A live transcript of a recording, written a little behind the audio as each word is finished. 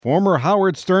Former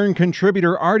Howard Stern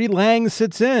contributor Artie Lang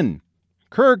sits in.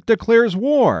 Kirk declares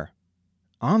war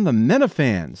on the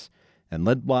Minifans. And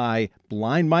led by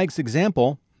Blind Mike's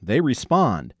example, they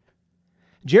respond.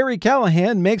 Jerry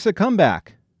Callahan makes a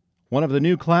comeback. One of the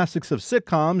new classics of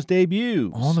sitcoms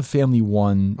debuts. All in the Family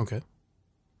 1. Okay.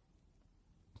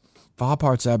 Bob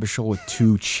Hart's Abishol with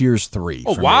 2. Cheers 3.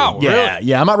 Oh, wow. Me. Yeah, Really?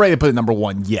 yeah. I'm not ready to put it number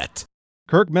 1 yet.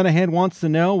 Kirk Minahan wants to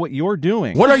know what you're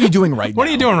doing. What are you doing right now? What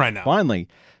are you doing right now? Finally,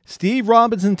 Steve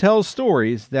Robinson tells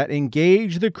stories that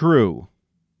engage the crew.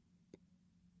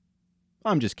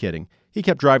 I'm just kidding. He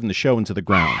kept driving the show into the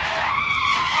ground.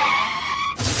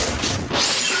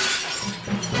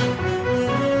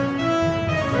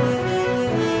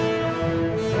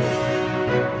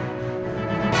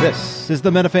 This is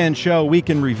the Minifan Show Week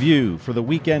in Review for the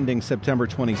week ending September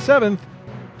 27th,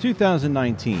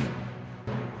 2019.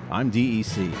 I'm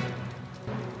DEC.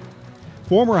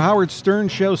 Former Howard Stern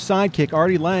Show sidekick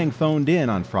Artie Lang phoned in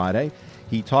on Friday.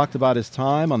 He talked about his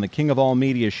time on the King of All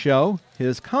Media show,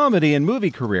 his comedy and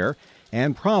movie career,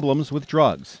 and problems with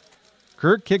drugs.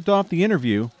 Kirk kicked off the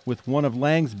interview with one of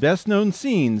Lang's best-known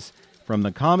scenes from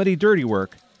the comedy Dirty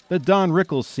Work, the Don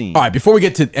Rickles scene. All right, before we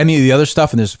get to any of the other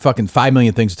stuff, and there's fucking 5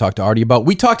 million things to talk to Artie about,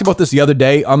 we talked about this the other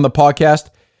day on the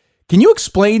podcast. Can you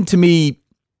explain to me,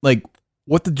 like,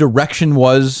 what the direction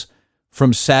was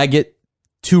from Saget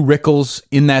to Rickles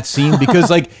in that scene? Because,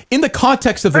 like, in the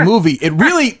context of the movie, it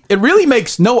really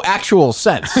makes no actual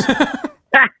sense.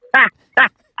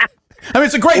 I mean,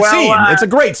 it's a great scene. It's a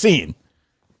great scene.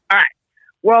 All right.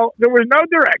 Well, there was no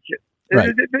direction.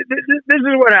 Right. This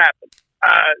is what happened.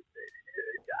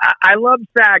 I love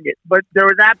Saget, but there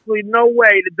was absolutely no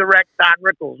way to direct Don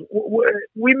Rickles.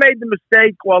 We made the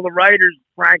mistake while the writers,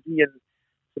 Frankie and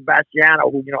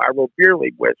Sebastiano, who I wrote Beer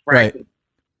League with, Frankie's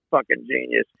fucking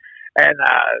genius, and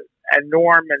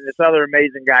Norm and this other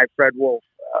amazing guy, Fred Wolf,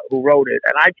 who wrote it,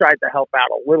 and I tried to help out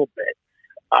a little bit.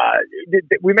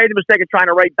 We made the mistake of trying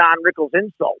to write Don Rickles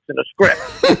insults in a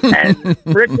script, and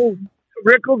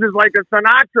Rickles is like a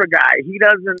Sinatra guy. He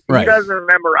doesn't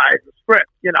memorize the script.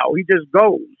 He just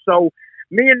goes. So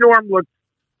me and Norm looked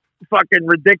fucking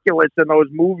ridiculous in those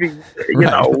movies.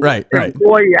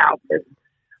 Employee outfits.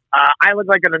 I look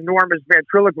like an enormous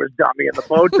ventriloquist dummy in the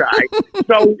bow tie.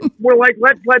 So we're like,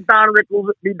 let's let Don Rickles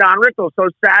be Don Rickles. So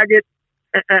Saget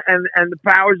and the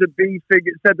powers that be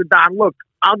said to Don, look,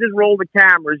 I'll just roll the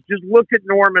cameras. Just look at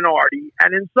Norm and Artie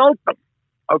and insult them.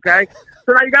 Okay?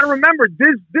 So now you got to remember,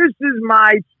 this is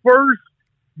my first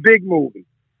big movie.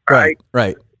 Right?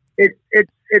 Right.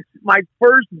 It's my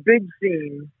first big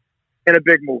scene in a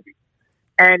big movie.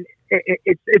 And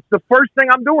it's the first thing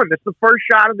I'm doing. It's the first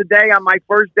shot of the day on my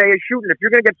first day of shooting. If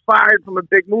you're going to get fired from a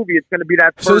big movie, it's going to be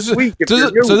that first week. So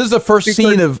this is the first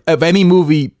scene of any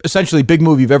movie, essentially big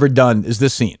movie you've ever done, is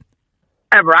this scene?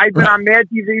 Ever. I've been on Mad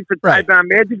TV for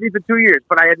 2 years,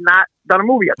 but I had not done a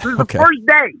movie yet. This is the first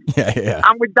day. Yeah.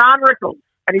 I'm with Don Rickles,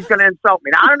 and he's going to insult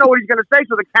me. Now, I don't know what he's going to say,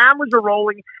 so the cameras are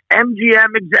rolling.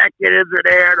 MGM executives are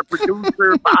there. The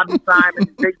producer, Bobby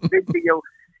Simon, big deal.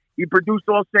 He produced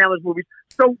all Sandler's movies.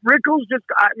 So Rickles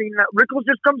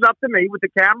just comes up to me with the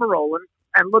camera rolling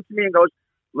and looks at me and goes,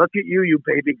 "Look at you, you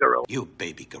baby gorilla." You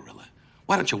baby gorilla.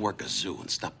 Why don't you work a zoo and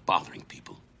stop bothering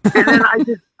people? And then I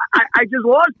just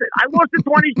lost it. I lost it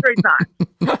 20 straight times.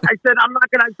 I said, I'm not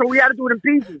going to, so we had to do it in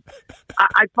pieces.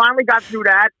 I finally got through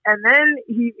that. And then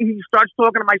he starts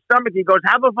talking to my stomach. He goes,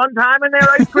 "Have a fun time in there,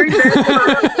 ice cream."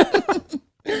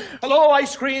 Hello,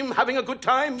 ice cream. Having a good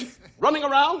time? Running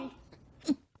around?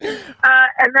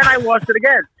 And then I lost it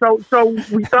again. So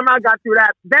we somehow got through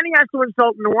that. Then he has to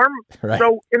insult Norm. Right.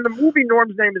 So in the movie,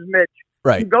 Norm's name is Mitch.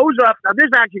 Right. He goes up. Now,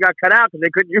 this actually got cut out because they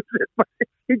couldn't use it. But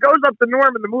he goes up to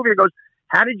Norm in the movie and goes,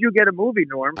 "How did you get a movie,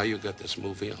 Norm?" How you got this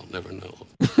movie, I'll never know.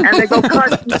 And they go,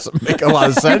 "Cut." That doesn't make a lot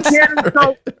of sense.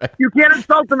 You can't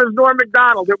insult him as Norm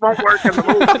Macdonald. It won't work in the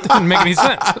movie. That doesn't make any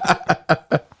sense.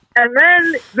 And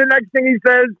then the next thing he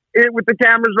says, with the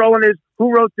cameras rolling, is,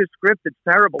 "Who wrote this script? It's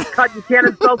terrible." Cut. You can't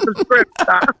insult the script.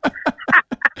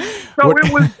 So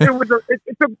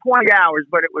it took 20 hours,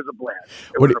 but it was a blast.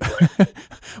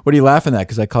 What are you laughing at?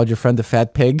 Because I called your friend a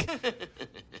fat pig?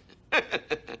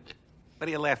 What are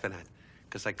you laughing at?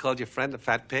 Because I called your friend a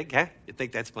fat pig, huh? You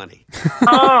think that's funny?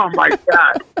 Oh, my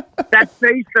God. That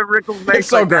face that Rickles makes. It's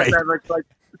so great. That looks like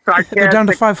sarcastic. They're down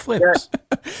to 5 flips.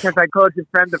 Because I called your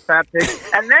friend a fat pig.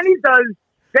 And then he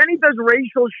does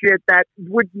racial shit that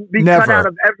would be cut out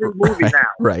of every movie now.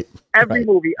 Right. Every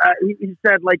movie. He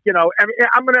said,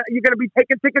 you're gonna be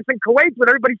taking tickets in Kuwait with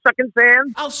everybody sucking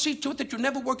sand. I'll see to it that you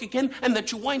never work again and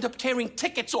that you wind up tearing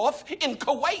tickets off in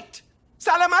Kuwait.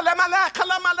 Salam alamala,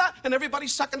 kalamala, and everybody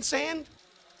sucking sand.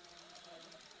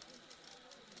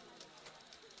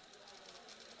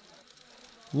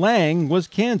 Lang was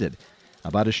candid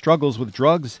about his struggles with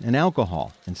drugs and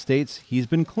alcohol and states he's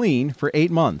been clean for 8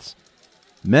 months.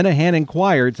 Minifan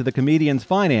inquired to the comedian's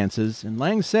finances, and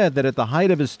Lang said that at the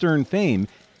height of his Stern fame,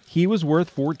 he was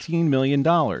worth $14 million.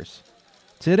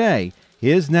 Today,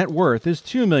 his net worth is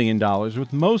 $2 million,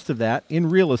 with most of that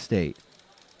in real estate.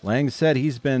 Lang said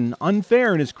he's been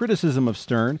unfair in his criticism of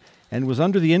Stern and was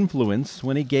under the influence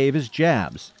when he gave his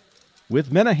jabs.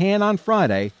 With Minifan on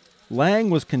Friday,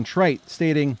 Lang was contrite,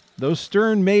 stating, though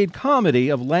Stern made comedy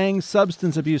of Lang's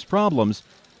substance abuse problems,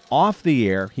 off the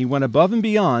air, he went above and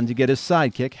beyond to get his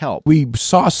sidekick help. We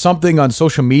saw something on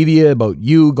social media about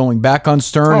you going back on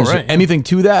Stern. Is there anything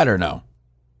to that or no?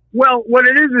 Well, what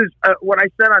it is what I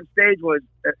said on stage was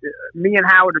me and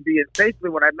Howard are being basically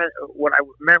what I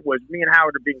meant was me and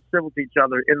Howard are being civil to each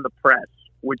other in the press,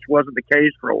 which wasn't the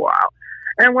case for a while.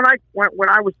 And when I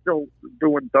was still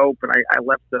doing dope and I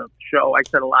left the show, I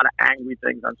said a lot of angry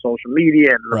things on social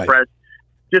media and the press,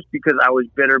 just because I was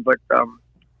bitter. But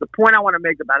the point I want to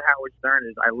make about Howard Stern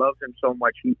is I loved him so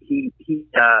much. He gave me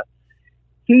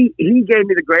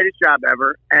the greatest job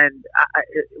ever. And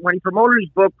when he promoted his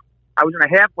book, I was in a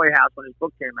halfway house when his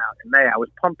book came out in May. I was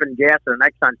pumping gas at an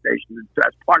Exxon station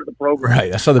as part of the program.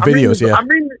 Right, I saw the videos. I'm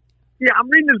reading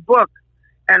this book,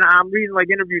 and I'm reading like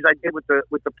interviews I did with the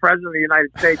president of the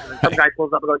United States. And some guy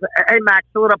pulls up and goes, "Hey, Max,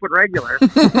 fill it up with regular."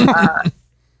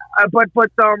 But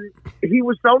he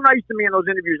was so nice to me in those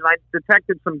interviews, and I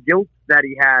detected some guilt that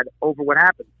he had over what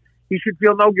happened. He should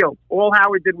feel no guilt. All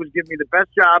Howard did was give me the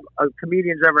best job a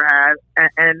comedian's ever had,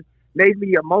 and made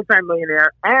me a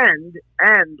multimillionaire, and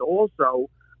also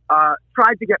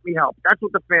tried to get me help. That's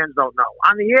what the fans don't know.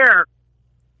 On the air,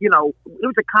 it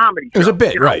was a comedy show. It was a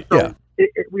bit, right? So yeah.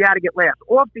 We had to get laughs.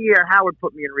 Off the air, Howard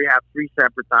put me in rehab 3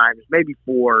 separate times, maybe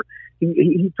 4.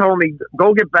 He told me,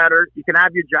 go get better. You can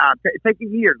have your job. Take a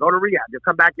year. Go to rehab. You'll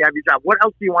come back. You have your job. What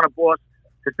else do you want a boss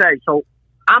to say? So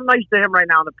I'm nice to him right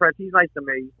now in the press. He's nice to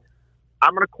me.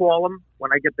 I'm going to call him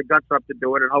when I get the guts up to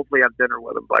do it and hopefully have dinner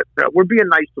with him. But we're being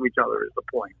nice to each other is the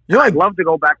point. I'd love to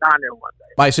go back on there one day.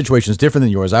 My situation is different than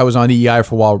yours. I was on EEI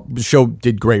for a while. The show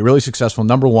did great, really successful,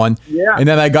 number 1. Yeah. And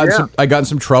then I got in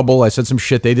some trouble. I said some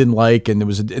shit they didn't like, and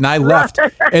I left.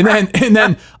 and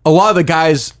then a lot of the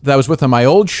guys that I was with on my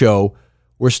old show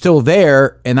were still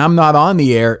there, and I'm not on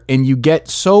the air, and you get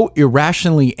so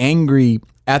irrationally angry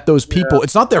at those people. Yeah.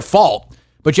 It's not their fault.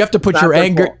 But you have to put your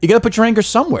anger. You got to put your anger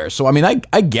somewhere. So I mean,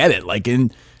 I get it. Like,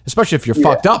 especially if you're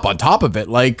fucked up on top of it.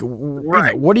 Like,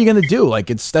 what are you going to do? Like,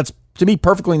 that's to me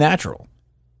perfectly natural.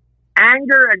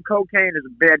 Anger and cocaine is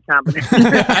a bad combination.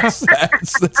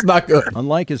 that's not good.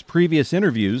 Unlike his previous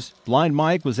interviews, Blind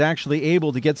Mike was actually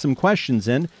able to get some questions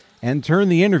in and turn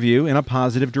the interview in a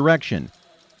positive direction.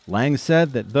 Lang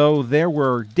said that though there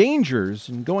were dangers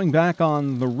in going back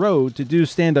on the road to do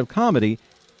stand-up comedy,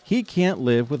 he can't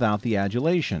live without the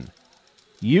adulation.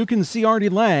 You can see Artie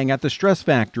Lang at the Stress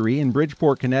Factory in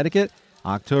Bridgeport, Connecticut,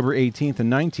 October 18th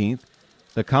and 19th.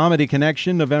 The Comedy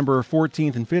Connection, November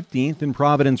 14th and 15th in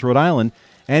Providence, Rhode Island.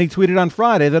 And he tweeted on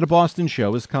Friday that a Boston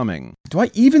show is coming. Do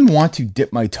I even want to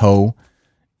dip my toe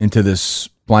into this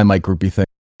Blind Mike groupie thing?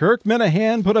 Kirk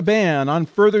Minifan put a ban on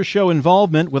further show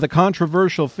involvement with a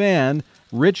controversial fan,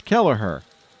 Rich Kelleher.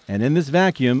 And in this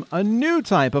vacuum, a new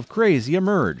type of crazy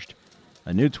emerged.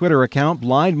 A new Twitter account,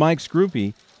 Blind Mike's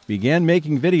Groupie, began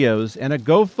making videos and a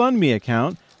GoFundMe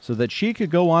account so that she could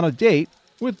go on a date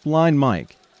with Blind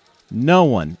Mike. No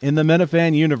one in the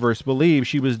Minifan universe believed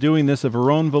she was doing this of her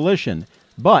own volition,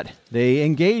 but they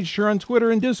engaged her on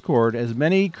Twitter and Discord as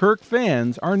many Kirk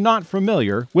fans are not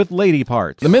familiar with lady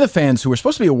parts. The Minifans who are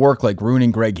supposed to be at work like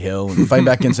ruining Greg Hill and fighting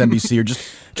back against NBC are just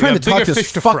trying to talk to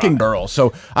this fucking girl.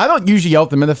 So I don't usually yell at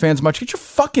the Minifans much. Get your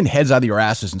fucking heads out of your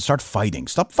asses and start fighting.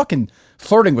 Stop fucking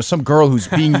flirting with some girl who's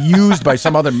being used by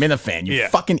some other Minifan. You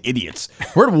fucking idiots.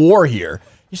 We're at war here.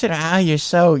 You said,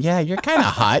 you're kind of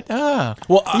hot.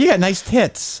 Well, you got nice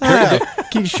tits.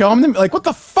 Can you show them? Like, what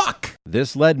the fuck?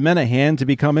 This led Minifan to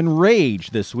become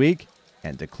enraged this week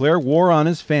and declare war on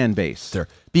his fan base. They're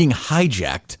being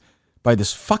hijacked by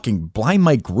this fucking Blind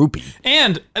Mike groupie.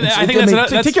 And I think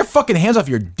that's take your fucking hands off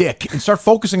your dick and start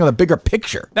focusing on the bigger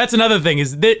picture. That's another thing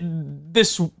is that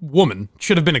this woman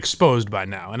should have been exposed by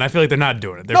now, and I feel like they're not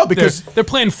doing it. Because they're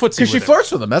playing footsie. Because she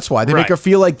flirts with them. That's why they make her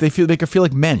feel like make her feel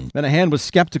like men. Minifan was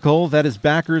skeptical that his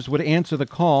backers would answer the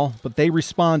call, but they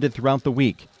responded throughout the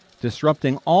week,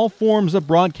 disrupting all forms of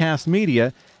broadcast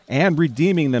media and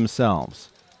redeeming themselves.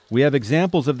 We have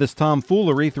examples of this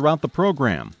tomfoolery throughout the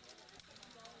program.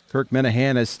 Kirk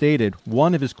Minifan has stated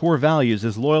one of his core values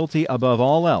is loyalty above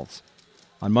all else.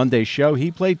 On Monday's show,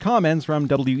 he played comments from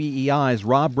WEEI's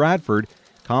Rob Bradford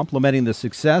complimenting the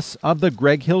success of the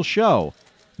Greg Hill Show.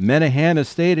 Menahan has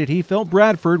stated he felt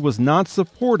Bradford was not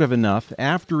supportive enough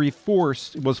after he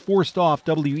was forced off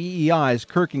WEEI's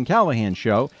Kirk and Callahan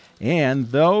show,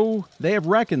 and though they have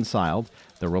reconciled,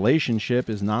 the relationship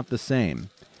is not the same.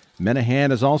 Menahan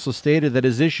has also stated that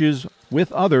his issues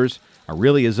with others are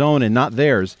really his own and not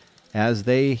theirs, as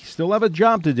they still have a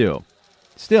job to do.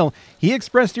 Still, he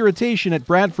expressed irritation at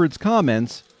Bradford's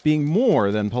comments being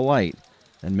more than polite.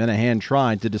 And Menahan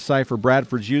tried to decipher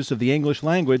Bradford's use of the English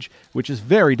language, which is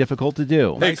very difficult to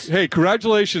do. Hey,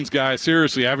 congratulations, guys.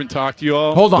 Seriously, I haven't talked to you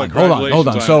all. Hold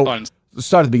on. So, on let's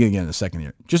start at the beginning again in a second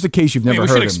here. Just in case you've never we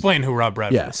heard should him. explain who Rob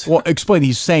Bradford Yes. is. Well, explain.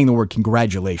 He's saying the word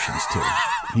congratulations, too.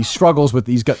 He struggles with,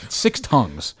 he's got 6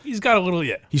 tongues. He's got a little,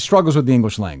 yeah. He struggles with the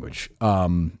English language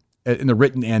in the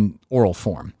written and oral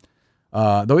form.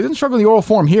 Though he doesn't struggle in the oral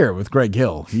form here with Greg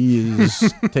Hill. He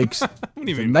takes a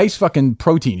nice fucking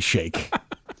protein shake.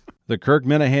 The Kirk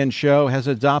Menahan Show has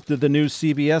adopted the new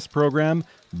CBS program,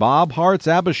 Bob Hart's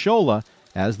Abishola,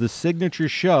 as the signature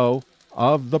show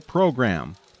of the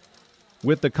program.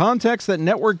 With the context that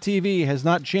network TV has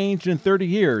not changed in 30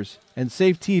 years, and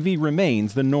safe TV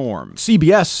remains the norm.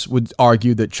 CBS would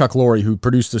argue that Chuck Lorre, who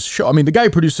produced this show, the guy who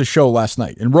produced the show last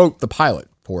night and wrote the pilot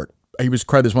for it, he was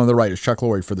credited as one of the writers, Chuck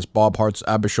Lorre, for this Bob Hart's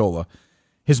Abishola,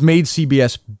 has made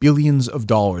CBS billions of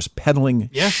dollars peddling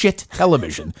shit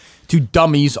television to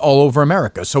dummies all over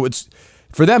America. So it's,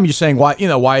 for them, you're saying, why,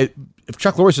 if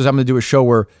Chuck Lorre says, I'm going to do a show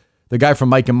where the guy from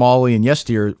Mike and Molly and Yes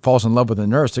Dear falls in love with a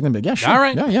nurse, they're going to be like, yeah, sure. All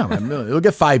right. Yeah. It'll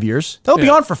get 5 years. They'll be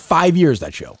on for 5 years,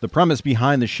 that show. The premise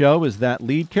behind the show is that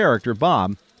lead character,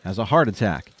 Bob, has a heart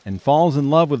attack and falls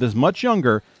in love with his much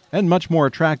younger and much more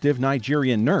attractive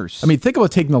Nigerian nurse. Think about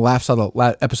taking the laughs out of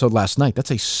the episode last night. That's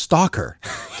a stalker.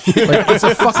 It's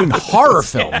a fucking horror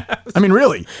film.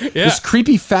 Really. Yeah. This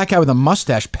creepy fat guy with a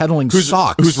mustache peddling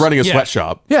socks. Who's running a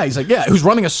sweatshop. Yeah, he's like, who's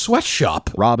running a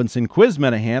sweatshop. Robinson quizzed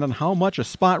Menahan on how much a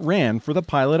spot ran for the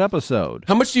pilot episode.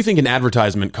 How much do you think an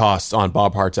advertisement costs on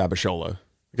Bob Hart's Abishola?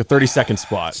 Like a 30-second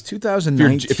spot. It's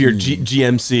 2019. If you're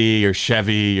GMC or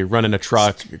Chevy, you're running a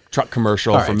truck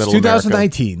commercial for middle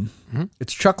 2019. America. Mm-hmm.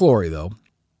 It's Chuck Lorre, though.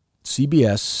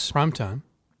 CBS. Prime time,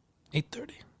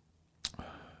 8:30.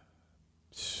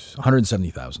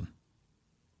 170,000.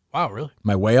 Wow, really?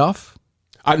 Am I way off?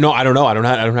 No, I don't know. I don't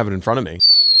have it in front of me.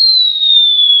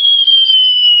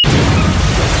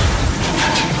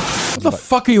 What the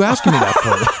fuck are you asking me that for?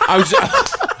 I was.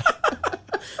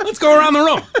 Let's go around the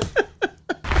room.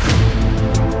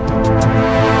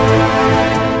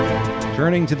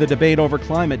 Turning to the debate over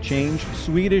climate change,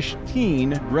 Swedish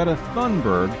teen Greta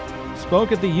Thunberg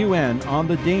spoke at the UN on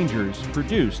the dangers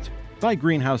produced by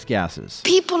greenhouse gases.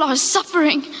 People are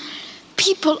suffering.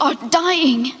 People are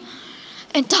dying.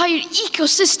 Entire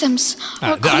ecosystems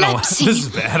are collapsing. This is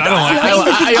bad.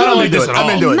 I don't like this at all.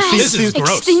 I'm into it. Mass This is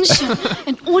gross. extinction,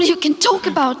 and all you can talk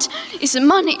about is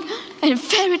money and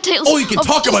fairy tales. All you can of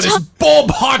talk about is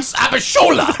Bob Hart's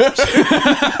Abishola.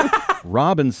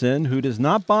 Robinson, who does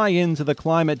not buy into the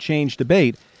climate change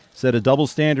debate, said a double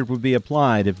standard would be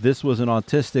applied if this was an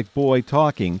autistic boy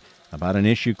talking about an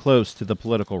issue close to the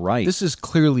political right. This is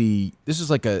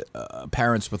like a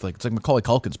parents with it's like Macaulay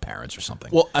Culkin's parents or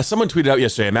something. Well, someone tweeted out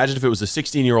yesterday, imagine if it was a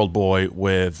 16-year-old boy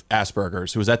with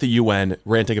Asperger's who was at the UN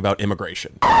ranting about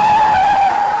immigration.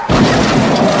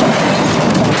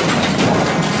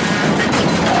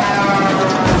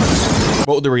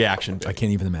 What would the reaction be? I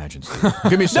can't even imagine. Steve.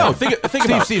 Give me a second. No, think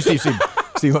about it.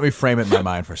 Steve, let me frame it in my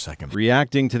mind for a second.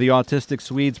 Reacting to the autistic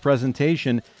Swede's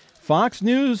presentation, Fox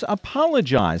News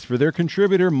apologized for their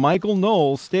contributor Michael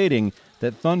Knowles, stating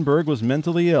that Thunberg was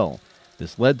mentally ill.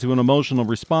 This led to an emotional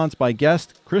response by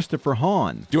guest Christopher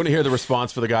Hahn. Do you want to hear the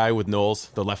response for the guy with Knowles,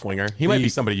 the left winger? He might be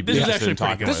somebody you'd be This is interested in actually pretty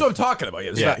talking good. with. This is what I'm talking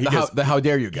about. Yeah, he goes- the how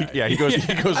dare you guy. He goes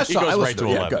right to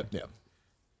 11. Good. Yeah.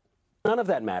 None of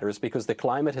that matters because the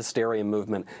climate hysteria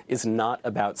movement is not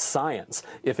about science.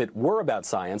 If it were about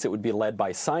science, it would be led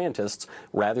by scientists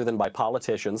rather than by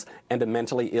politicians and a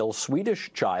mentally ill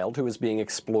Swedish child who is being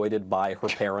exploited by her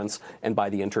parents and by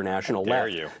the international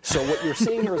left. So what you're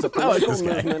seeing here is a political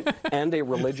movement and a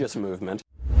religious movement.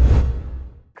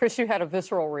 Chris, you had a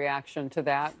visceral reaction to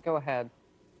that. Go ahead.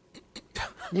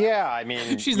 Yeah,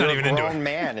 She's you're not even a into grown it.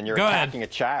 man and you're Go ahead. attacking a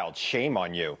child. Shame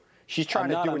on you. She's trying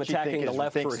to do I'm what she attacking the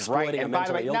left for thinks is right. exploiting a And by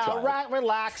the way, mentally ill now child.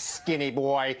 relax, skinny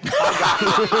boy.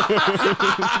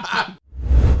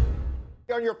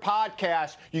 On your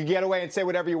podcast, you get away and say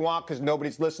whatever you want because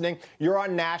nobody's listening. You're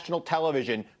on national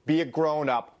television. Be a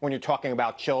grown-up when you're talking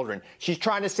about children. She's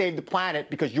trying to save the planet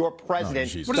because your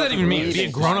president. What does that even mean? Be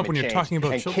a grown-up when you're talking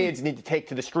about and children? kids need to take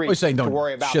to the Well, streets he's saying to don't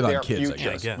worry about shit on their kids, I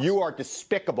futures. guess. You are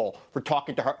despicable for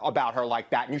talking to her about her like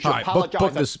that, and you should All right,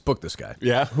 apologize. book this guy.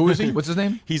 Yeah. Who is he? What's his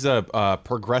name? He's a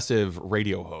progressive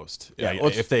radio host. Yeah, Yeah,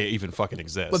 if they even fucking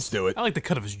exist. Let's do it. I like the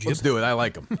cut of his jib. Let's do it. I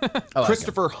like him.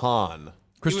 Christopher Hahn.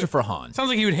 Christopher Hahn. Sounds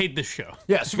like he would hate this show.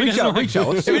 Yes, If he reach doesn't out. Let's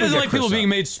If see he if we doesn't get like people Chris being on.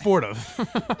 made sport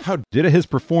of. Due to his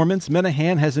performance,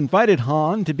 Minahan has invited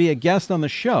Hahn to be a guest on the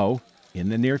show in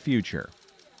the near future.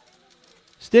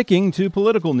 Sticking to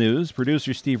political news,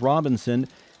 producer Steve Robinson,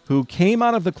 who came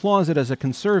out of the closet as a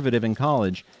conservative in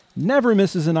college, never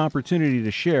misses an opportunity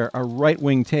to share a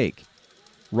right-wing take.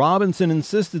 Robinson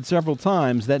insisted several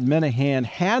times that Minahan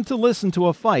had to listen to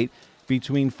a fight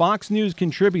between Fox News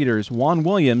contributors Juan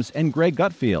Williams and Greg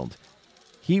Gutfeld.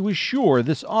 He was sure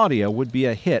this audio would be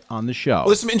a hit on the show. Well,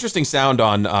 there's some interesting sound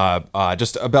on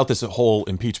just about this whole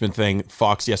impeachment thing.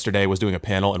 Fox yesterday was doing a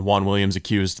panel, and Juan Williams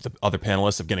accused the other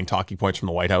panelists of getting talking points from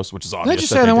the White House, which is obvious. Did I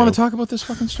just say I don't want to talk about this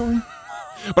fucking story?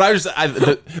 But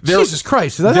Jesus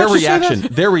Christ! Did I their not just say reaction,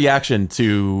 that? their reaction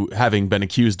to having been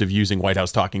accused of using White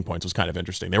House talking points was kind of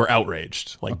interesting. They were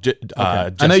outraged. Like, I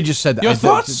know you just said that. Your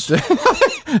thoughts?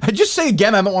 I just say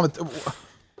again. I don't want to.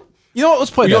 You know what?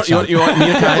 Let's play that sound. You want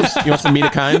Mina Kimes? You want some Mina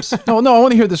Kimes? No. I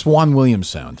want to hear this Juan Williams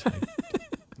sound.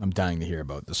 I'm dying to hear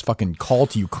about this fucking call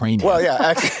to Ukraine. Well,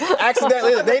 yeah,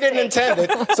 accidentally. They didn't intend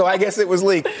it, so I guess it was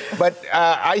leaked. But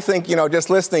I think, just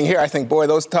listening here, I think, boy,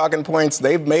 those talking points,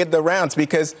 they've made the rounds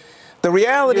because the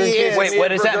reality is... Wait, what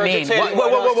does that mean?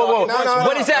 Whoa.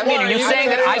 What does that mean? Are you saying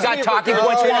that I got talking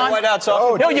points, Juan?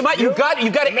 No, you got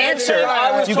to answer.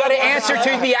 You got to answer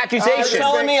to the accusation. You're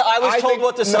telling me I was told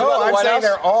what to say about the White House? I'm saying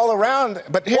they're all around.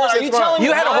 But here's are you telling me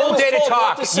you had a whole day to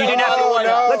talk. You didn't have to.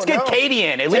 Let's get Katie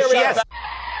in. At least she has.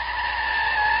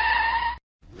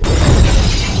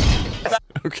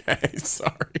 Okay,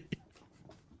 sorry.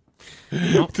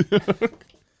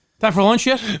 Time for lunch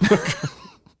yet?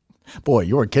 Boy,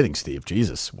 you weren't kidding, Steve.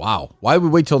 Jesus. Wow. Why did we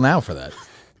wait till now for that?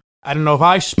 I don't know if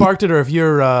I sparked it or if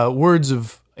your words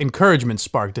of encouragement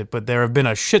sparked it, but there have been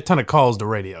a shit ton of calls to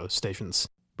radio stations.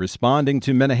 Responding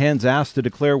to Minahan's ask to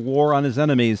declare war on his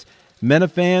enemies,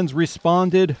 Minifans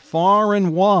responded far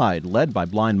and wide, led by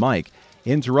Blind Mike,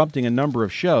 interrupting a number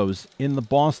of shows in the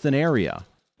Boston area.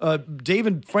 Dave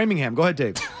in Framingham. Go ahead,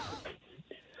 Dave.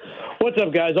 What's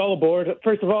up, guys? All aboard.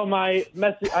 First of all, I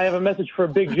have a message for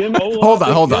Big Jim. Hold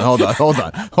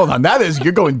on. That is,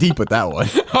 you're going deep with that one.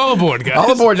 All aboard, guys.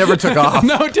 All aboard never took off.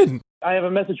 No, it didn't. I have a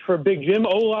message for Big Jim.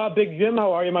 Hola, Big Jim.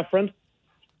 How are you, my friend?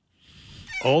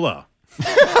 Hola.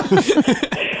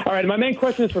 All right, my main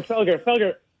question is for Felger.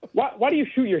 Felger, why do you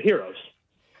shoot your heroes?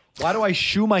 Why do I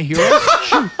shoot my heroes?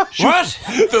 Shoot. What?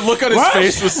 The look on his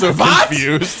face was so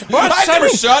confused. What? I never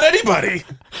shot anybody.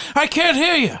 I can't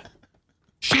hear you.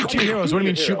 Shoot your heroes. What do you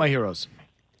mean shoot my heroes?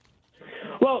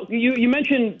 Well, you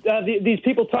mentioned these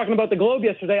people talking about the Globe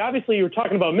yesterday. Obviously, you were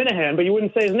talking about Minahan, but you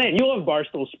wouldn't say his name. You love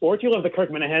Barstool Sports. You love the Kirk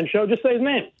Minahan Show. Just say his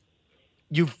name.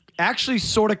 You've actually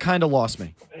sort of kind of lost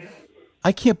me.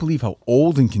 I can't believe how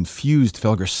old and confused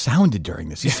Felger sounded during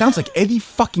this. He sounds like Eddie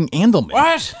fucking Andelman.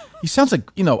 What? He sounds like,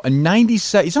 a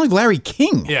 97. He sounds like Larry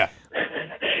King. Yeah.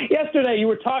 Yesterday, you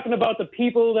were talking about the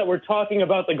people that were talking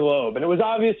about the Globe, and it was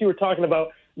obvious you were talking about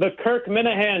the Kirk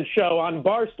Minahan Show on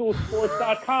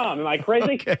BarstoolSports.com. Am I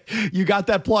crazy? Okay. You got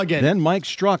that plug in. Then Mike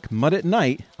struck Mud at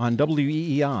Night on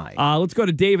WEEI. Let's go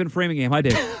to Dave in Framingham. Hi,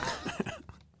 Dave.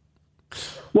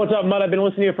 What's up, Mud? I've been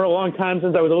listening to you for a long time,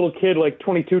 since I was a little kid, like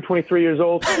 22, 23 years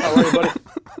old. How are you, buddy?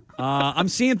 I'm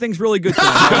seeing things really good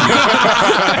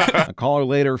tonight. A caller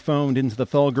later phoned into the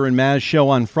Felger and Maz show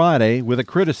on Friday with a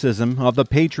criticism of the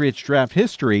Patriots draft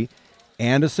history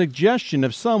and a suggestion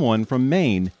of someone from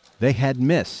Maine they had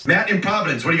missed. Matt in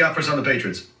Providence, what do you got for us on the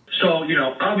Patriots? So,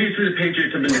 obviously the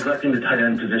Patriots have been neglecting the tight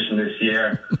end position this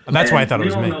year. That's why I thought it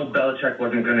was me. We all know Belichick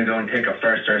wasn't going to go and take a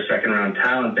first or a second round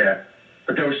talent there.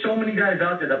 But there were so many guys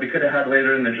out there that we could have had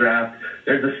later in the draft.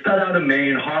 There's a stud out of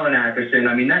Maine, Harlan Ackerson.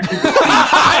 I mean, that kid's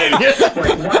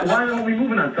why aren't we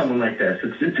moving on someone like this?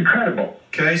 It's incredible.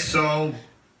 Okay, so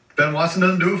Ben Watson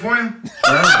doesn't do it for you?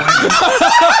 I don't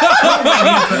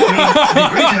blame you. It'd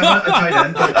be great to have a tight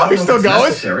end, but I don't know if it's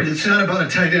necessary. It's not about a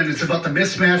tight end. It's about the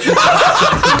mismatch.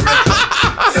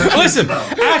 Listen,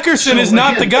 Ackerson is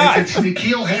not the guy. It's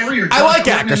N'Keal Harry or I like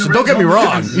Ackerson. Don't get me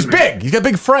wrong. He's big. He's got a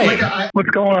big frame. What's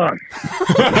going on?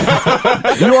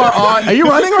 You are on. Are you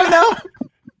running right now?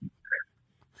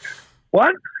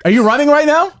 What? Are you running right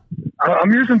now?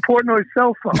 I'm using Portnoy's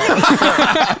cell phone.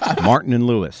 Martin and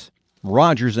Lewis.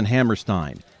 Rogers and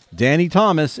Hammerstein, Danny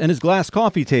Thomas and his glass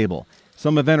coffee table,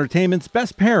 some of entertainment's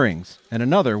best pairings, and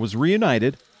another was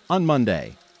reunited on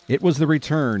Monday. It was the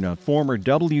return of former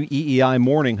WEEI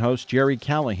morning host Jerry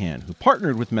Callahan, who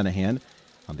partnered with Minahan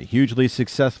on the hugely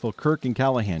successful Kirk and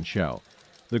Callahan show.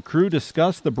 The crew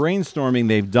discussed the brainstorming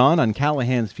they've done on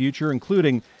Callahan's future,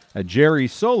 including a Jerry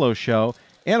solo show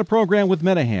and a program with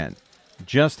Minahan.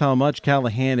 Just how much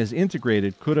Callahan is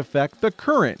integrated could affect the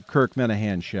current Kirk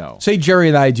Minahan show. Say Jerry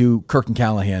and I do Kirk and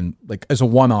Callahan like as a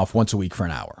one-off once a week for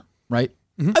an hour, right?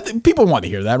 I think people want to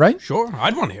hear that, right? Sure,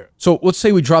 I'd want to hear it. So let's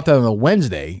say we drop that on a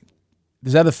Wednesday.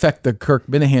 Does that affect the Kirk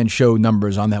Minahan show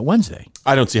numbers on that Wednesday?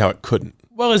 I don't see how it couldn't.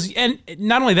 Well, and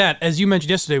not only that, as you mentioned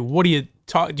yesterday, what do you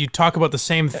talk? Do you talk about the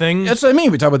same thing? That's what I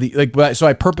mean. We talk about so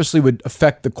I purposely would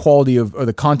affect the quality of or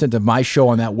the content of my show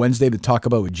on that Wednesday to talk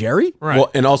about with Jerry. Right. Well,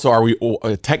 and also, are we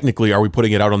technically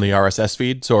putting it out on the RSS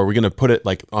feed? So are we going to put it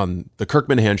like on the Kirk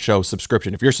Minahan show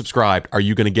subscription? If you're subscribed, are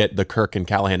you going to get the Kirk and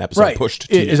Callahan episode pushed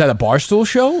to you? Is that a Barstool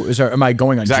show? Am I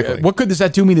going on? Exactly. What good does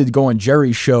that do me to go on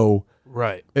Jerry's show?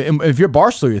 Right. And if you're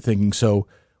Barstool, you're thinking, so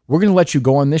we're going to let you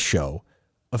go on this show,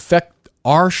 affect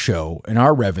our show and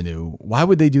our revenue. Why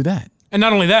would they do that? And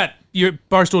not only that, your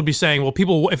Barstool would be saying,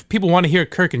 well, if people want to hear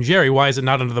Kirk and Jerry, why is it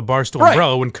not under the Barstool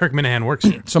umbrella when Kirk Minahan works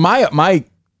here? So my,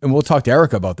 and we'll talk to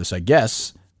Erica about this, I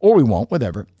guess, or we won't,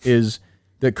 whatever, is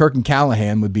that Kirk and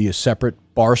Callahan would be a separate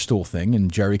Barstool thing,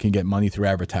 and Jerry can get money through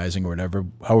advertising or whatever,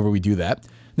 however we do that.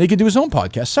 They could do his own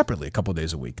podcast separately a couple of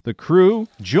days a week. The crew,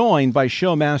 joined by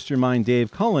show mastermind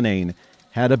Dave Cullinane,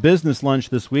 had a business lunch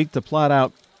this week to plot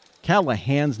out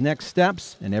Callahan's next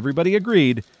steps, and everybody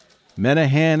agreed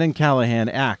Minahan and Callahan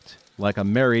act like a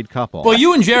married couple. Well,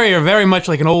 you and Jerry are very much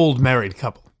like an old married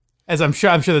couple, as I'm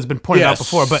sure that's been pointed out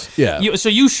before. But so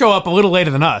you show up a little later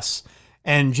than us,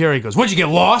 and Jerry goes, "What'd you get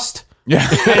lost?" Yeah,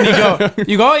 and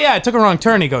you go, "Oh yeah, I took a wrong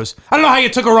turn." He goes, "I don't know how you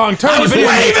took a wrong turn. I was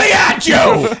waving at you."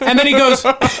 And then he goes,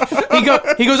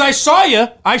 "I saw you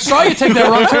take that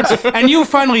wrong turn." And you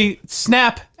finally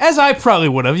snap, as I probably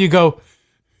would have. You go,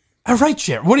 "All right,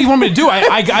 Jerry, what do you want me to do?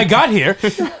 I got here."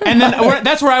 And then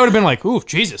that's where I would have been like, "Ooh,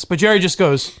 Jesus." But Jerry just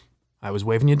goes, "I was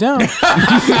waving you down."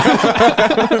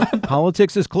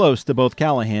 Politics is close to both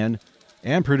Callahan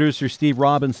and producer Steve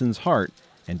Robinson's heart,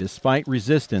 and despite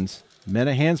resistance,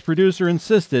 Minahan's producer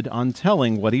insisted on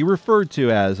telling what he referred to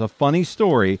as a funny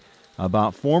story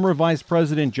about former Vice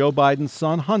President Joe Biden's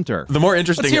son, Hunter. The more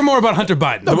interesting. Let's hear more about Hunter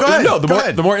Biden.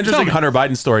 The more interesting Hunter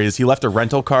Biden story is he left a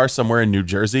rental car somewhere in New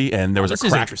Jersey, and there was a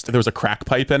crack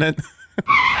pipe in it.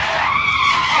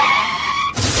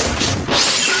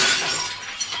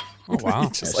 Oh, wow.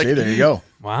 There you go.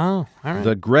 Wow. All right.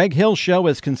 The Greg Hill Show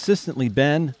has consistently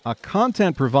been a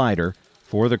content provider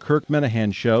for the Kirk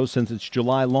Minahan Show since its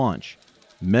July launch.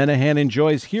 Minahan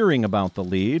enjoys hearing about The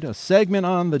Lead, a segment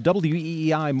on the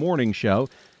WEEI morning show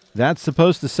that's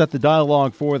supposed to set the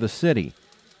dialogue for the city.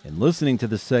 In listening to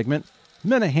this segment,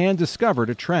 Minahan discovered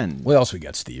a trend. What else we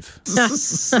got, Steve?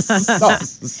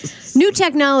 New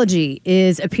technology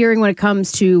is appearing when it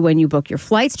comes to when you book your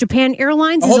flights. Japan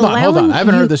Airlines is allowing... Hold on. I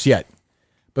haven't heard this yet.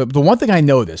 But the one thing I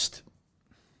noticed,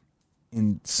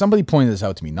 and somebody pointed this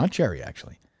out to me, not Jerry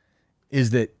actually, is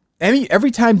that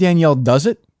every time Danielle does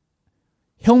it,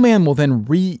 Hillman will then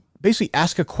basically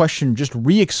ask a question, just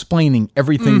re-explaining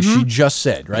everything she just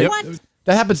said, right? What?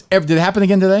 That happens. Did it happen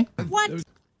again today? What?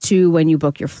 To when you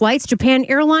book your flights, Japan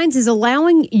Airlines is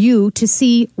allowing you to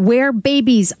see where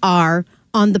babies are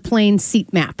on the plane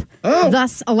seat map,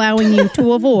 thus allowing you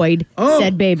to avoid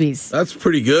said babies. That's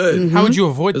pretty good. How would you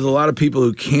avoid There's a lot of people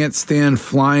who can't stand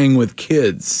flying with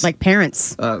kids. Like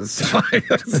parents. Yes.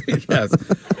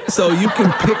 So you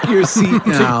can pick your seat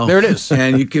now. There it is.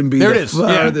 And you can be the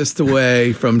farthest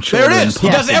away from children. There it is. He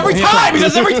does it every time. He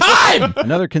does it every time.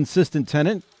 Another consistent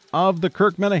tenet of the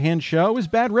Kirk Minahan Show is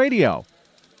bad radio.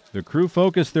 The crew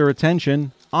focused their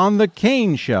attention on the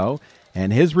Kane Show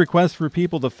and his request for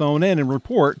people to phone in and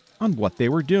report on what they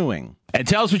were doing. And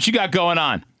tell us what you got going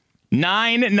on.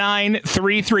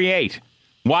 99338.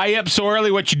 Why you up so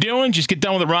early? What you doing? Just get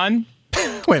done with the run? Wait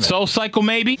a minute. Soul Cycle,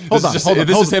 maybe? Hold on. This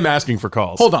is him asking for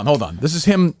calls. Hold on. This is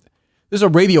him. This is a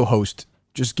radio host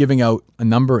just giving out a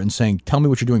number and saying, tell me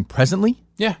what you're doing presently?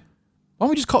 Yeah. Why don't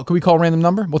we just call? Can we call a random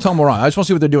number? We'll tell them we're on. I just want to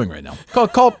see what they're doing right now.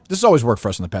 Call. This has always worked for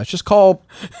us in the past. Just call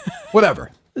whatever.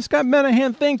 This got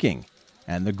Minahan thinking,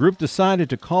 and the group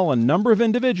decided to call a number of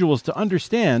individuals to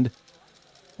understand,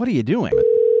 what are you doing? All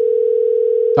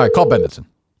right, call Benditson.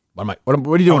 What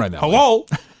are you doing right now? Hello?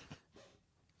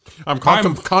 I'm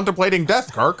contemplating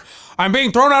death, Kirk. I'm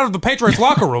being thrown out of the Patriots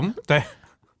locker room.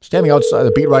 Standing outside the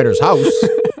beat writer's house.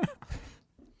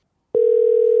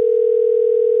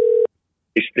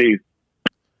 Hey, Steve.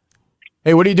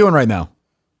 Hey, what are you doing right now?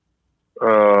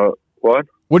 What?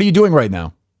 What are you doing right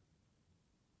now?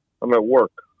 I'm at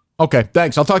work. Okay,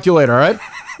 thanks. I'll talk to you later, all right?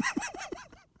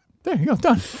 There you go,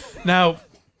 done. Now,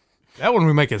 that one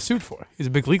we might get sued for. He's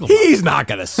a big legal. He's not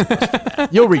going to sue us for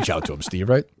that. You'll reach out to him, Steve,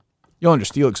 right? You'll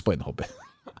understand. You'll explain the whole bit.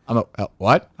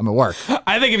 What? I'm at work.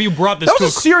 I think if you brought this That to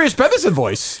was a serious Bennison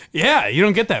voice. Yeah, you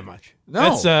don't get that much.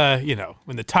 No. That's,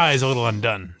 when the tie is a little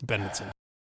undone, Bennison.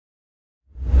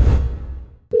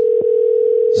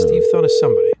 Steve thought of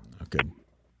somebody. Good.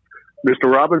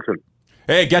 Mr. Robinson.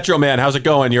 Hey, Getro Man, how's it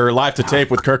going? You're live to tape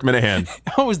with Kirk Minahan.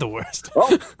 Always the worst.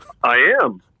 Oh, I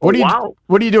am. What are you? Wow.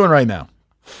 What are you doing right now?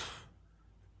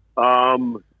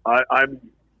 I'm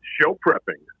show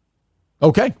prepping.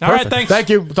 Okay. All right, perfect. thanks. Thank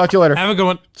you. We'll talk to you later. Have a good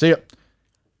one. See you.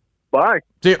 Bye.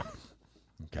 See you.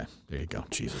 Okay. There you go.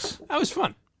 Jesus. That was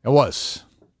fun. It was.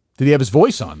 Did he have his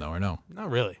voice on, though, or no? Not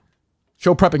really.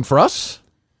 Show prepping for us?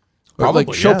 Or, Probably,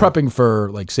 like show yeah. prepping for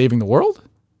like saving the world?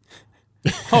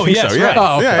 Oh, yes, so, yeah. right.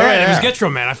 Oh, okay. All right, it was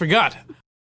Getro Man. I forgot.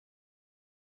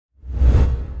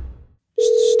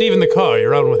 Steve in the car.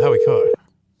 You're on with Howie Carr.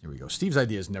 Here we go. Steve's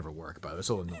ideas never work, by the way. It's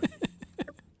a little annoying.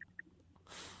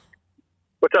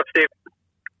 What's up, Steve?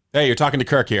 Hey, you're talking to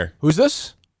Kirk here. Who's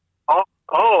this?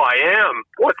 Oh, I am.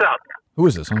 What's up? Who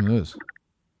is this? I don't know who it is.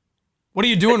 What are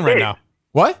you doing right now?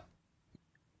 What?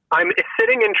 I'm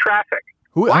sitting in traffic.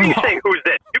 Who? Why are you saying who's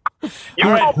this? You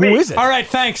All right, called who me. is it? All right,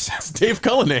 thanks. It's Dave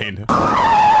Cullinane.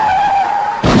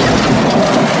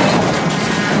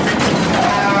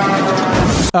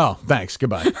 Oh, thanks.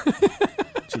 Goodbye.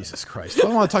 Jesus Christ. What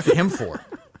do I want to talk to him for?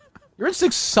 Your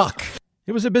instincts suck.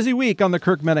 It was a busy week on the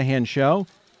Kirk Minahan Show,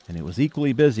 and it was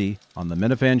equally busy on the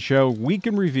Minifan Show Week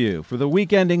in Review for the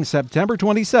week ending September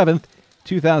 27th,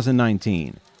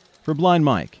 2019. For Blind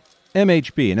Mike,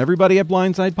 MHB, and everybody at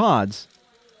Blindside Pods,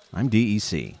 I'm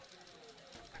DEC.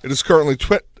 It is currently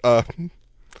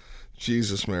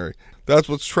Jesus Mary. That's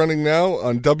what's trending now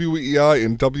on WEEI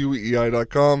and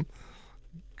WEEI.com.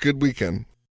 Good weekend.